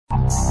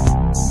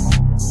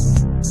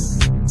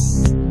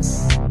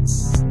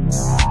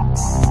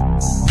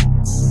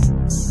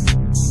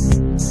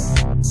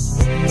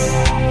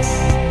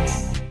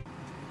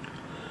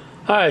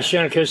Hi,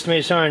 Sean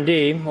Customates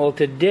R&D. Well,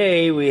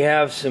 today we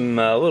have some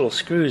little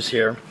screws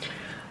here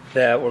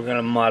that we're going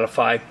to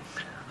modify.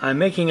 I'm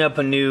making up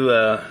a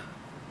new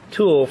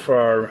tool for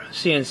our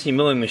CNC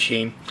milling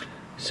machine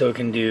so we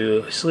can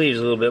do sleeves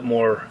a little bit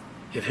more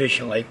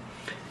efficiently.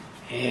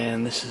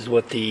 And this is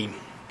what the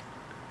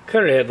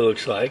cutter head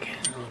looks like.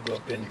 I'll go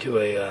up into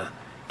a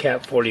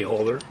Cap 40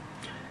 holder.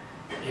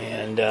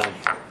 And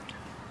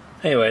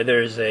anyway,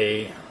 there's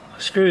a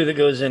screw that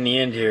goes in the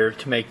end here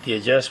to make the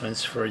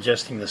adjustments for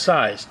adjusting the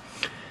size.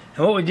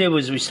 And what we did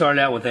was we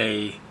started out with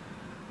a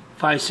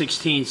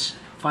 5/16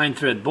 fine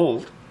thread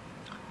bolt.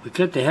 We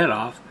cut the head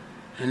off,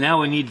 and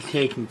now we need to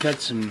take and cut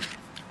some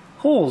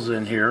holes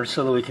in here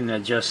so that we can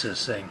adjust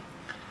this thing.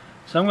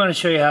 So I'm going to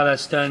show you how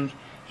that's done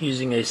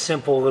using a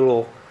simple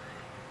little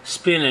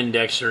spin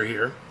indexer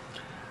here.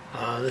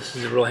 This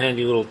is a real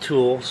handy little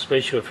tool,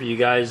 especially for you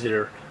guys that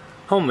are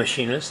home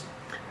machinists.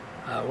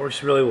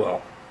 Works really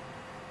well.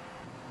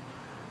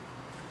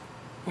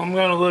 I'm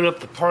going to load up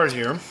the part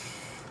here,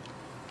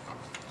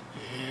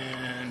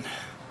 and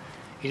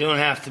you don't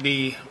have to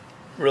be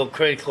real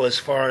critical as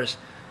far as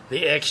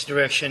the X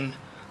direction,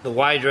 the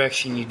Y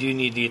direction. You do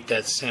need to get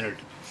that centered.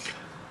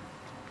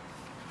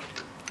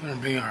 I'm going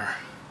to bring our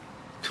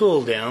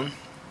tool down,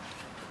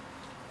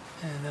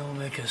 and then we'll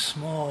make a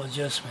small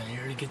adjustment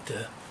here to get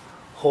the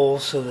hole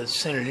so that it's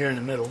centered here in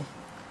the middle,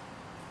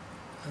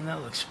 and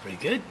that looks pretty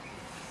good.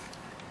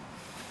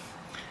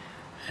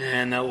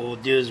 And now what we'll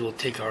do is we'll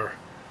take our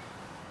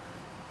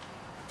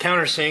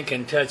countersink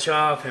and touch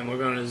off, and we're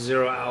going to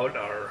zero out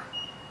our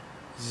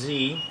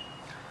Z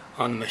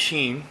on the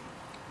machine,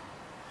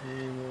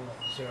 and we'll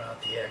zero out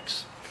the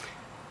X.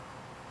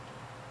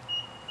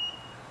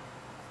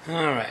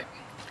 Alright,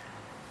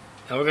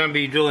 now we're going to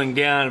be drilling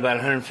down about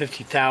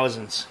 150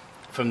 thousandths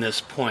from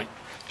this point.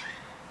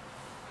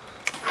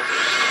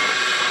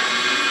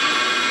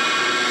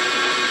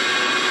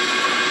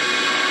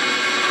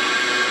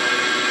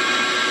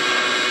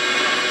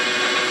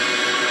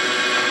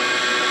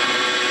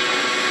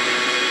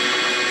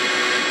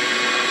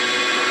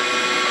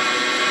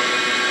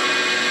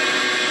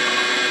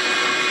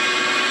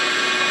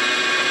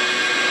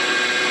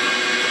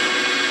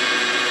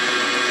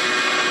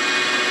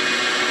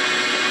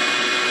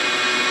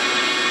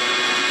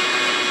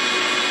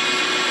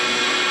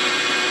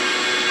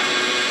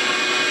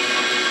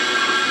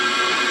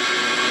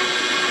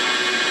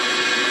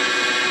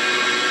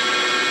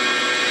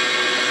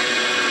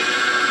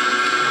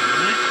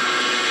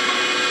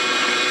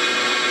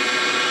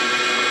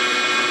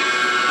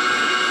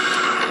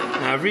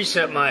 I've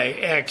reset my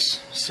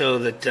X so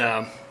that,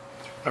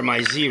 or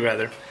my Z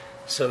rather,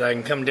 so that I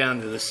can come down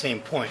to the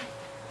same point.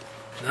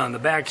 Now on the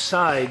back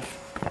side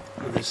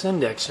of this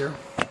indexer,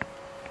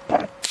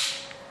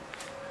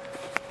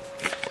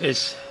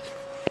 it's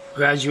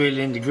graduated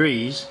in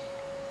degrees,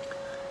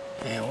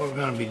 and what we're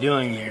going to be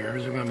doing here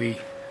is we're going to be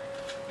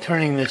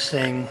turning this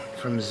thing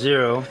from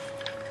 0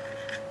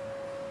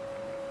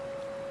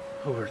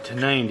 over to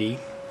 90.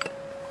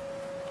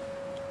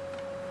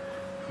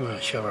 We're going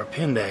to shove our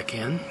pin back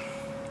in.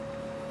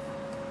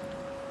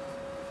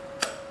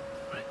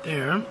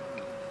 There.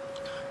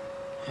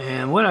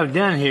 And what I've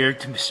done here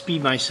to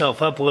speed myself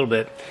up a little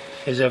bit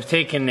is I've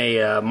taken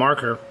a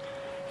marker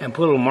and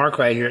put a little mark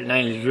right here at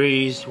 90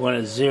 degrees, one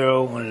at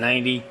 0, one at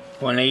 90,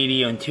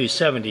 180, and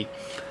 270.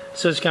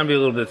 So it's going to be a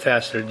little bit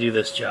faster to do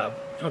this job.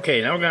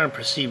 Okay, now we're going to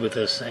proceed with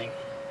this thing.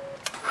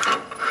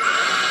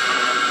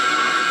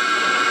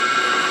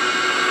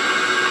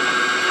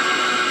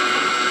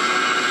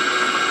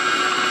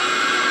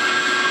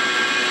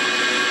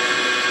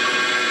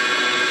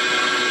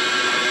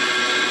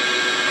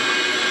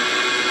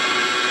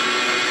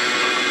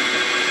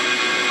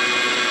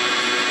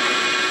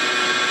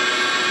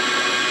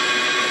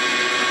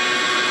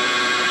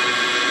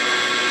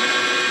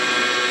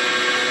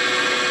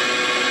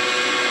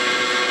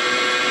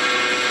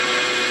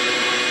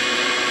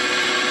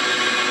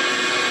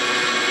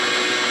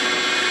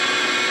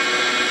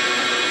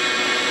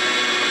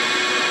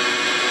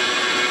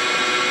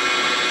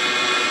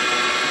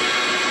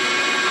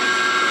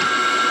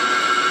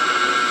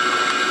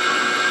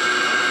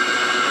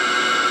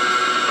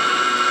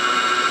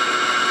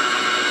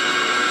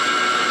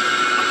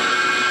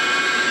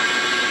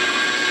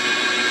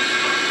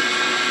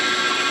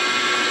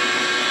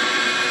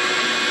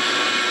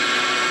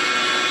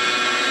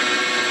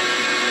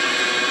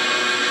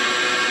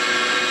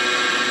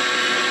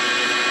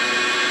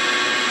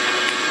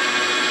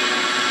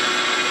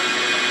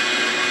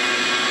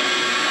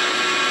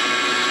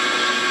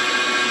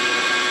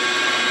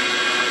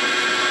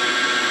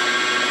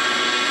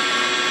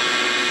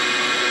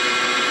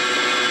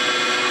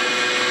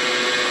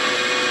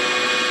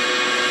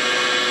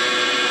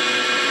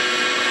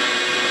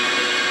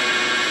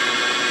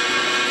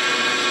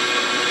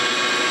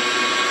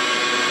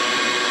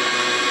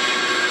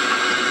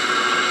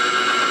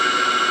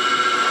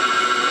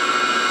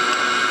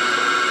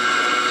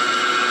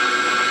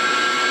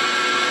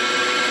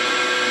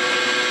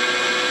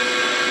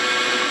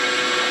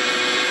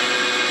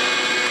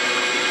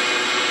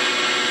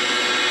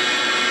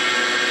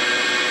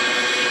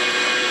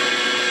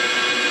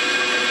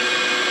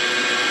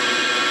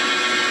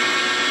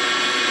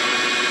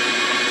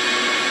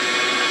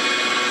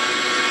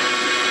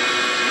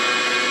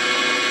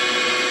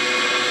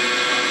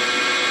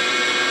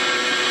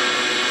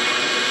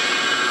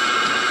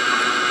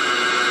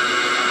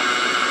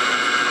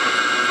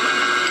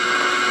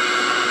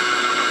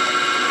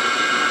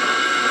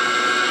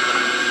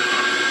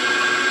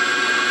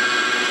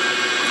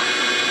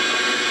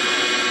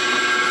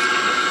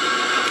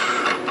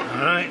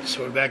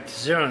 back to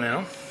 0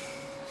 now.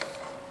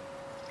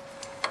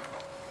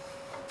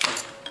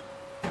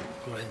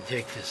 Go ahead and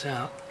take this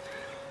out.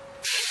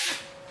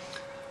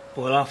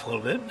 Pull it off a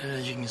little bit, and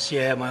as you can see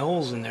I have my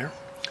holes in there,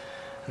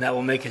 and that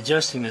will make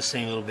adjusting this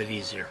thing a little bit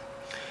easier.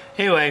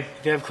 Anyway,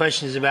 if you have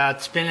questions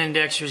about spin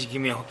indexers,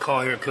 give me a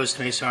call here at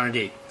Costa Mesa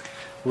R&D.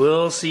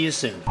 We'll see you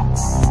soon.